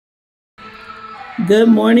Good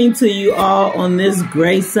morning to you all on this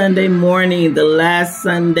great Sunday morning, the last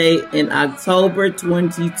Sunday in October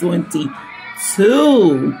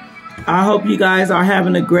 2022. I hope you guys are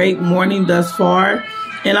having a great morning thus far,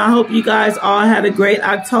 and I hope you guys all had a great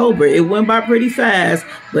October. It went by pretty fast,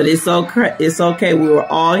 but it's okay. We were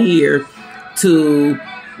all here to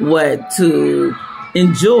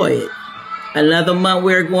enjoy it. Another month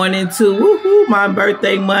we're going into, my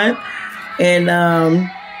birthday month, and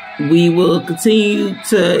we will continue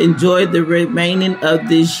to enjoy the remaining of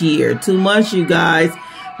this year. 2 months, you guys.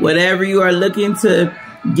 Whatever you are looking to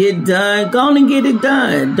get done, go on and get it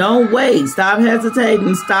done. Don't wait. Stop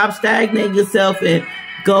hesitating. Stop stagnating yourself and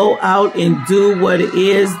go out and do what it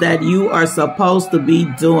is that you are supposed to be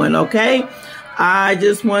doing, okay? I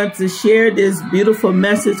just want to share this beautiful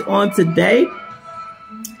message on today.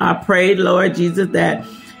 I pray, Lord Jesus, that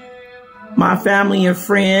my family and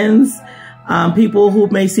friends, people who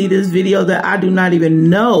may see this video that I do not even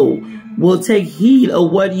know, will take heed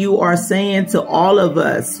of what you are saying to all of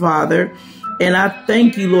us, Father. And I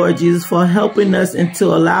thank you, Lord Jesus, for helping us and to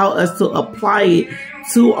allow us to apply it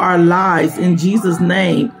to our lives. In Jesus'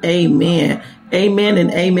 name, amen. Amen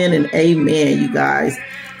and amen and amen, you guys.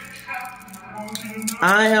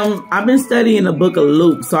 I've been studying the book of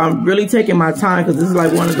Luke, so I'm really taking my time because this is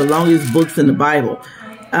like one of the longest books in the Bible.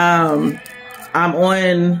 I'm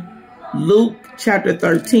on Luke chapter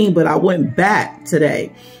 13, but I went back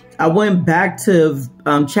today. I went back to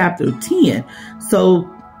chapter 10. So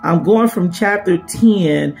I'm going from chapter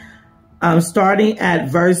 10, starting at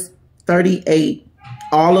verse 38,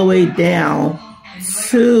 all the way down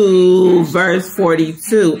to verse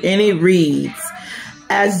 42. And it reads,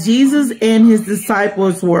 as Jesus and his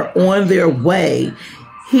disciples were on their way,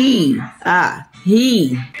 he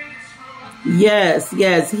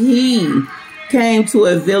came to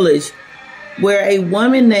a village where a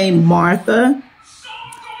woman named Martha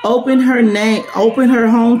opened her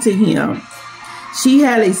home to him. She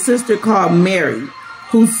had a sister called Mary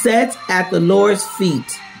who sat at the Lord's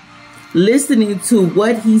feet, listening to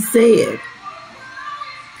what he said.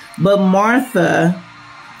 But Martha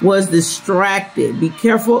was distracted. Be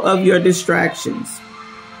careful of your distractions.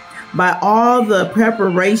 By all the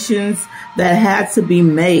preparations that had to be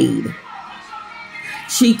made.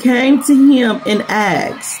 She came to him and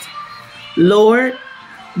asked, Lord,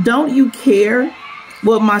 don't you care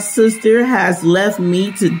what my sister has left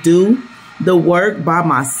me to do the work by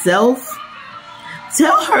myself?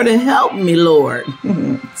 Tell her to help me, Lord.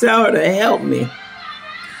 Tell her to help me.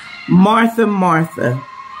 Martha, Martha,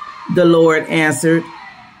 the Lord answered,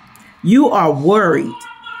 you are worried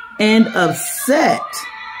and upset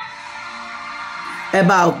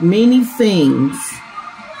about many things,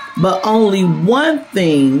 but only one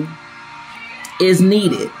thing is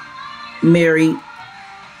needed. Mary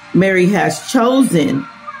has chosen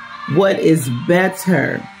what is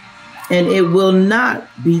better, and it will not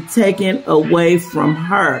be taken away from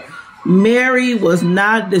her. Mary was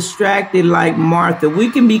not distracted like Martha.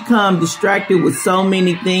 We can become distracted with so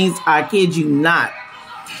many things, I kid you not.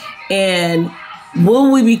 And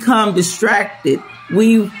when we become distracted,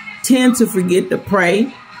 we tend to forget to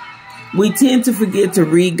pray. We tend to forget to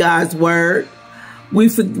read God's word. We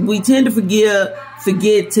tend to forget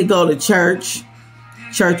to go to church.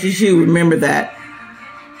 Churches, you remember that.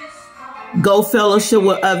 Go fellowship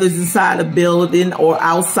with others inside a building or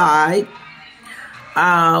outside.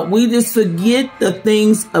 We just forget the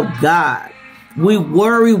things of God. We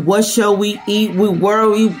worry, what shall we eat? We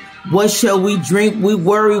worry, what shall we drink? We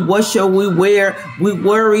worry, what shall we wear? We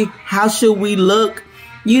worry, how should we look?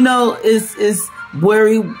 You know, it's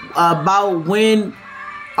worry about when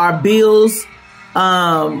our bills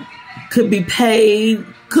could be paid,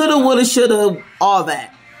 coulda, woulda, shoulda, all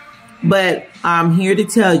that. But I'm here to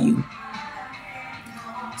tell you,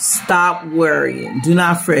 stop worrying. Do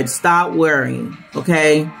not fret. Stop worrying,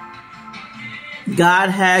 okay? God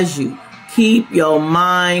has you. Keep your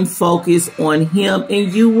mind focused on him,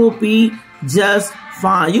 and you will be just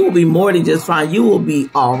fine. You will be more than just fine. You will be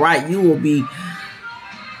all right. You will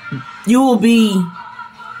be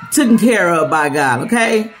taken care of by God,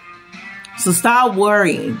 okay? So stop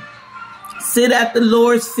worrying. Sit at the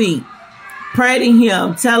Lord's feet. Pray to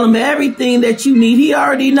him. Tell him everything that you need. He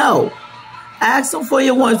already know. Ask him for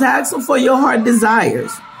your wants. Ask him for your heart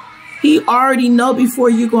desires. He already know before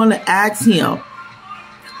you're going to ask him.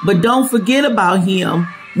 But don't forget about him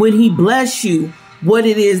when he bless you, what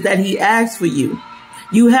it is that he asks for you.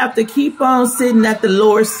 You have to keep on sitting at the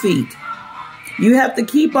Lord's feet. You have to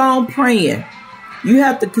keep on praying. You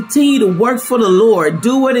have to continue to work for the Lord.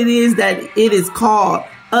 Do what it is that it is called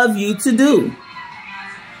of you to do.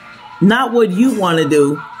 Not what you want to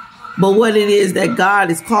do, but what it is that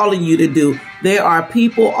God is calling you to do. There are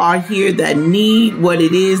people out here that need what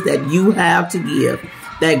it is that you have to give,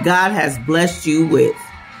 that God has blessed you with.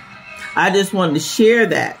 I just wanted to share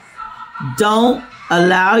that. Don't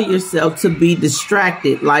allow yourself to be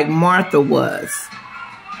distracted like Martha was.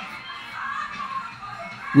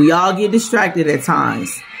 We all get distracted at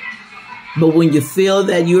times. But when you feel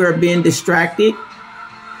that you are being distracted,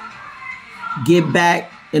 get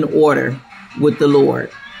back in order with the Lord.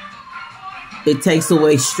 It takes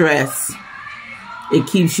away stress. It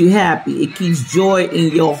keeps you happy. It keeps joy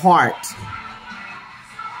in your heart.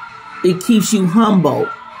 It keeps you humble.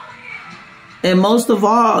 And most of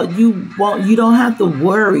all, you don't have to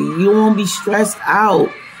worry. You won't be stressed out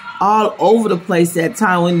all over the place that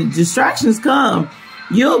time. When the distractions come,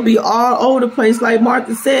 you'll be all over the place. Like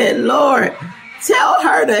Martha said, Lord, tell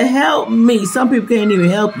her to help me. Some people can't even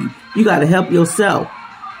help you. You got to help yourself.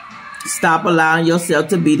 Stop allowing yourself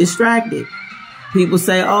to be distracted. People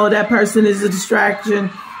say, oh, that person is a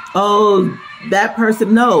distraction. Oh, that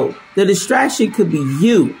person. No, the distraction could be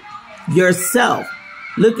you, yourself.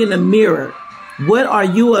 Look in the mirror. What are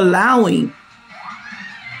you allowing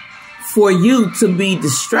for you to be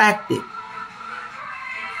distracted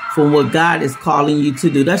from what God is calling you to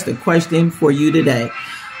do? That's the question for you today.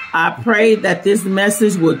 I pray that this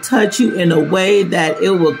message will touch you in a way that it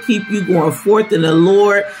will keep you going forth in the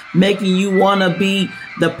Lord, making you want to be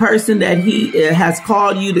the person that He has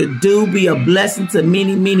called you to do, be a blessing to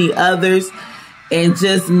many, many others, and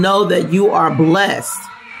just know that you are blessed.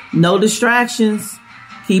 No distractions.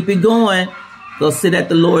 Keep it going. Go sit at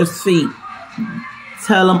the Lord's feet.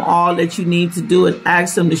 Tell Him all that you need to do and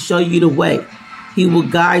ask Him to show you the way. He will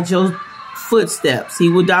guide your footsteps. He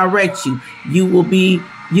will direct you. You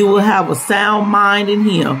will have a sound mind in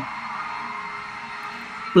Him.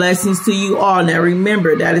 Blessings to you all. Now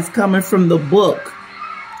remember that it's coming from the book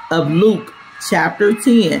of Luke chapter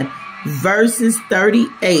 10, verses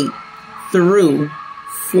 38 through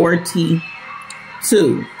 42.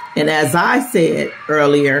 And as I said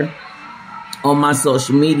earlier on my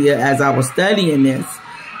social media, as I was studying this,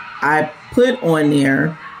 I put on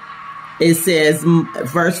there, it says,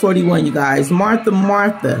 verse 41, you guys, Martha,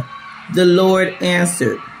 Martha, the Lord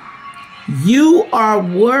answered, you are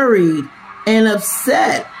worried and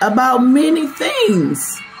upset about many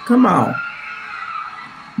things. Come on.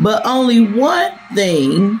 But only one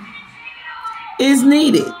thing is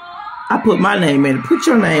needed. I put my name in it. Put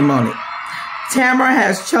your name on it. Tamara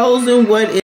has chosen what is